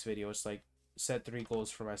for the next video, it's like set 3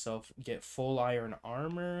 goals for myself: get full iron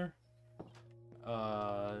armor,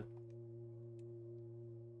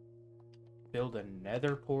 build a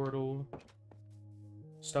nether portal,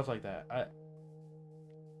 stuff like that.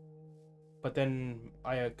 But then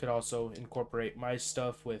I could also incorporate my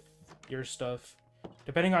stuff with your stuff,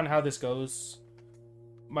 depending on how this goes.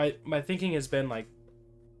 My thinking has been like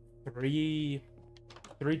three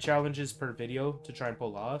challenges per video to try and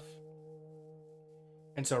pull off.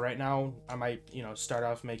 And so right now I might, start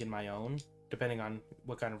off making my own, depending on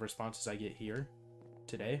what kind of responses I get here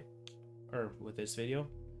today or with this video.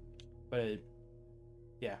 But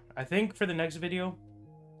yeah, I think for the next video,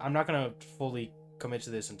 I'm not gonna fully commit to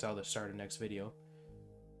this until the start of next video,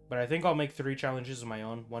 But I think I'll make 3 challenges of my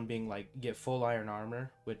own. One being like get full iron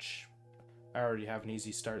armor, which I already have an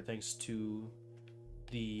easy start thanks to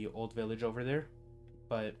the old village over there.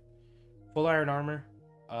 But full iron armor,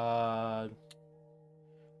 I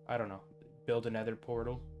don't know, build a nether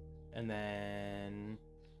portal, and then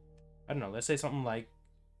I don't know, let's say something like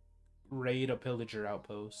raid a pillager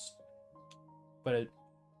outpost. But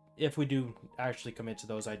if we do actually commit to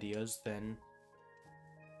those ideas, then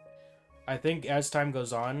I think as time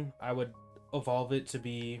goes on, I would evolve it to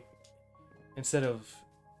be, instead of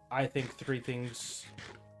I think 3 things,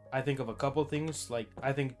 I think of a couple things. Like,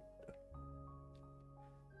 I think,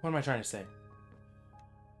 what am I trying to say?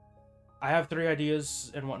 I have 3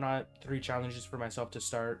 ideas and whatnot, 3 challenges for myself to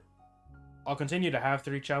start. I'll continue to have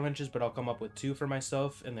 3 challenges, but I'll come up with 2 for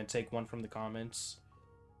myself and then take 1 from the comments,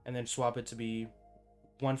 and then swap it to be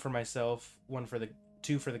 1 for myself,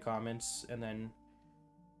 2 for the comments, and then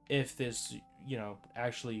if this, you know,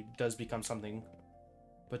 actually does become something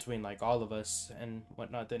between like all of us and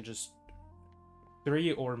whatnot, then just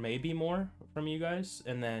 3 or maybe more from you guys,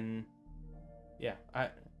 and then yeah, I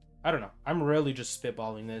don't know. I'm really just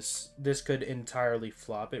spitballing this. This could entirely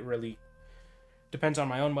flop. It really depends on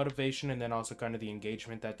my own motivation and then also kind of the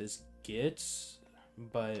engagement that this gets.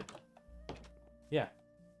 But yeah,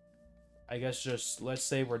 I guess just let's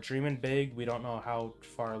say we're dreaming big. We don't know how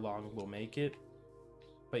far along we'll make it.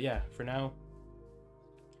 But yeah, for now,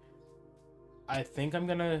 I think I'm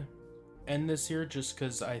gonna end this here just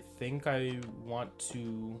because I think I want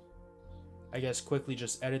to, I guess, quickly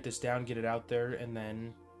just edit this down, get it out there, and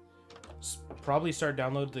then probably start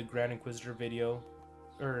download the Grand Inquisitor video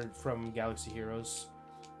or from Galaxy Heroes.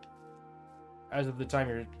 As of the time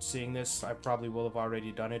you're seeing this, I probably will have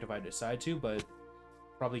already done it if I decide to, but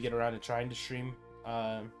probably get around to trying to stream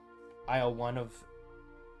IL1 of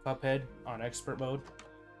Cuphead on expert mode.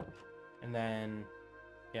 And then,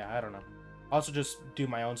 yeah, I don't know. Also just do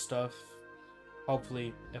my own stuff.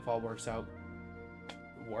 Hopefully, if all works out,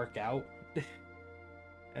 work out.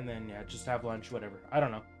 And then, yeah, just have lunch, whatever. I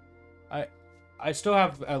don't know. I still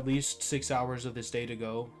have at least 6 hours of this day to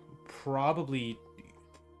go. Probably,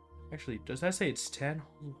 actually, does that say it's 10?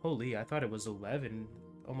 Holy, I thought it was 11,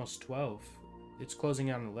 almost 12. It's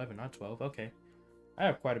closing out on 11, not 12. Okay. I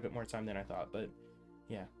have quite a bit more time than I thought, but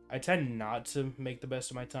yeah. I tend not to make the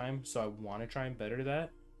best of my time, so I want to try and better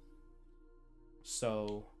that.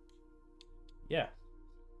 So, yeah.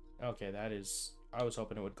 Okay, that is, I was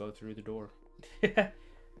hoping it would go through the door.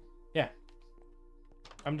 Yeah.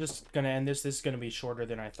 I'm just gonna end this. This is gonna be shorter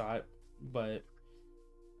than I thought, but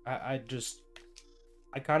I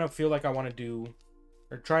kind of feel like I want to do,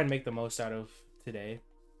 or try and make the most out of today.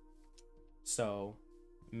 So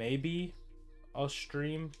maybe I'll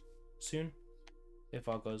stream soon if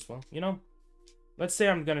all goes well. You know, let's say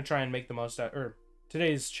I'm gonna try and make the most out, or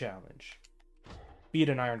today's challenge, beat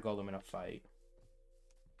an iron golem in a fight.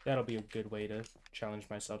 That'll be a good way to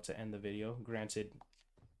challenge myself to end the video. Granted,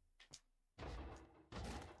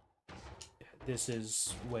 this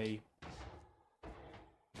is way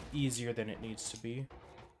easier than it needs to be.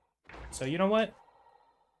 So you know what?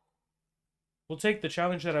 We'll take the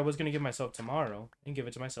challenge that I was going to give myself tomorrow and give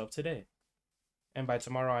it to myself today. And by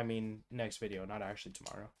tomorrow, I mean next video, not actually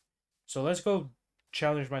tomorrow. So let's go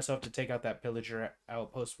challenge myself to take out that pillager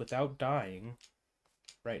outpost without dying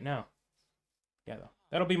right now. Yeah, though.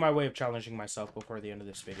 That'll be my way of challenging myself before the end of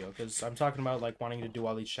this video, because I'm talking about like wanting to do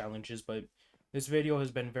all these challenges, but this video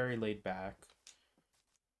has been very laid back.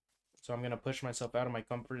 So I'm going to push myself out of my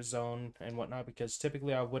comfort zone and whatnot, because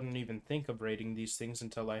typically I wouldn't even think of raiding these things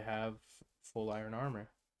until I have full iron armor.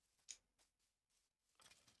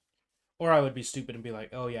 Or I would be stupid and be like,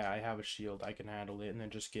 oh yeah, I have a shield, I can handle it, and then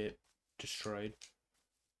just get destroyed.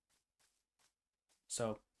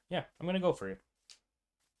 So, yeah, I'm going to go for it.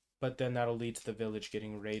 But then that'll lead to the village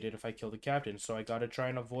getting raided if I kill the captain, so I gotta try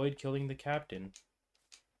and avoid killing the captain.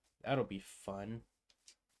 That'll be fun.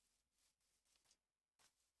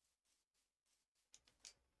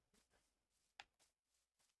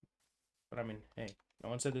 But I mean, hey,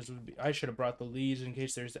 no one said this would be... I should have brought the leads in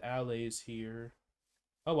case there's allies here.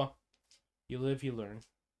 Oh well. You live, you learn.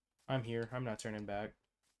 I'm here. I'm not turning back.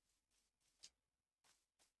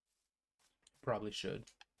 Probably should.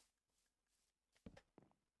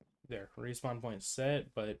 There. Respawn point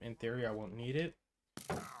set, but in theory I won't need it.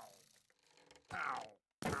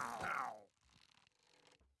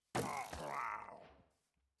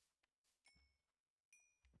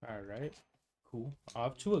 Alright. Cool.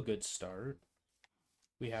 Off to a good start.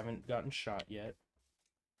 We haven't gotten shot yet.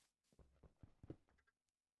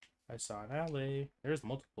 I saw an alley. There's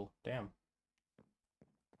multiple. Damn.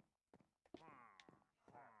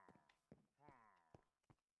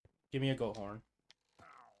 Give me a goat horn.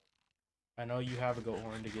 I know you have a goat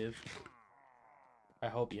horn to give. I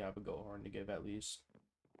hope you have a goat horn to give at least.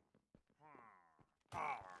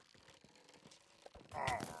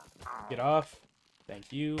 Get off.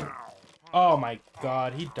 Thank you. Oh my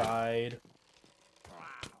god, he died.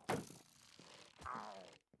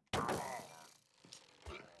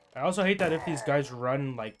 I also hate that if these guys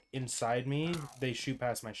run, like, inside me, they shoot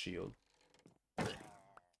past my shield.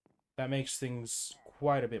 That makes things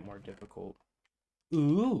quite a bit more difficult.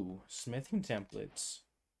 Ooh, smithing templates.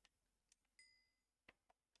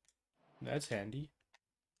 That's handy.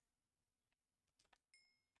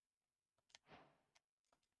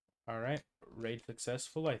 Alright, raid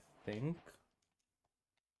successful, I think.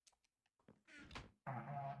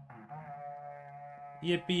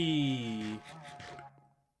 Yippee!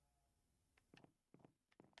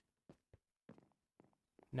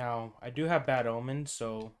 Now, I do have bad omens,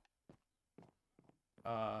 so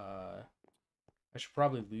I should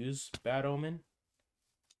probably lose bad omen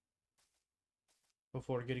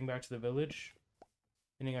before getting back to the village.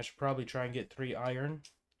 I think I should probably try and get 3 iron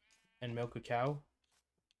and milk a cow,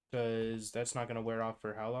 because that's not going to wear off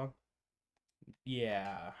for how long?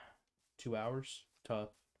 Yeah, 2 hours. Tough.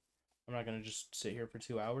 I'm not going to just sit here for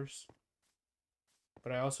 2 hours.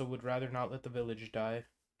 But I also would rather not let the village die.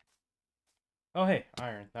 Oh, hey,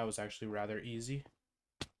 iron. That was actually rather easy.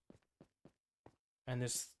 And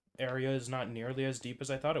this area is not nearly as deep as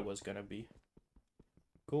I thought it was going to be.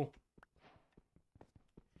 Cool.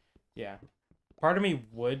 Yeah. Part of me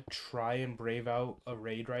would try and brave out a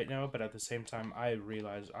raid right now, but at the same time, I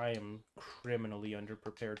realize I am criminally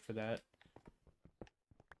underprepared for that.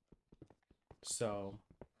 So,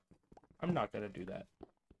 I'm not going to do that.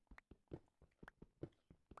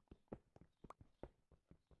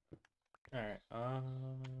 Alright,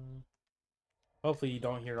 hopefully you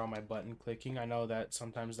don't hear all my button clicking. I know that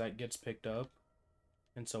sometimes that gets picked up,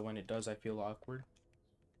 and so when it does, I feel awkward.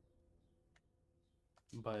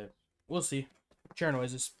 But, we'll see. Chair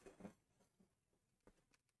noises.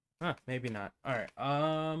 Huh, maybe not. Alright,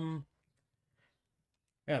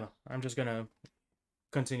 yeah, I'm just gonna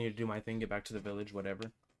continue to do my thing, get back to the village,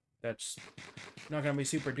 whatever. That's not gonna be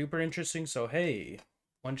super duper interesting, so hey,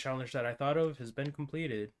 one challenge that I thought of has been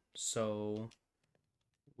completed. So,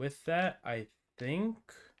 with that, I think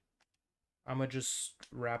I'm gonna just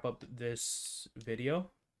wrap up this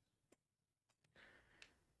video.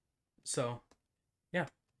 So, yeah.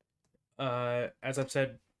 As I've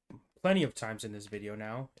said plenty of times in this video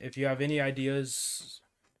now, if you have any ideas,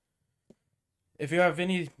 if you have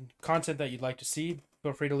any content that you'd like to see,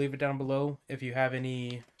 feel free to leave it down below. If you have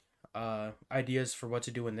any ideas for what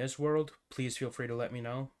to do in this world, please feel free to let me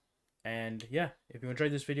know. And yeah, if you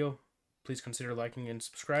enjoyed this video, please consider liking and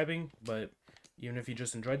subscribing. But even if you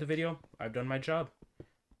just enjoyed the video, I've done my job.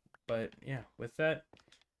 But yeah, with that,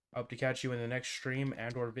 I hope to catch you in the next stream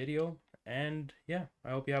and or video. And yeah, I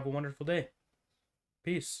hope you have a wonderful day.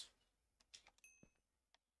 Peace.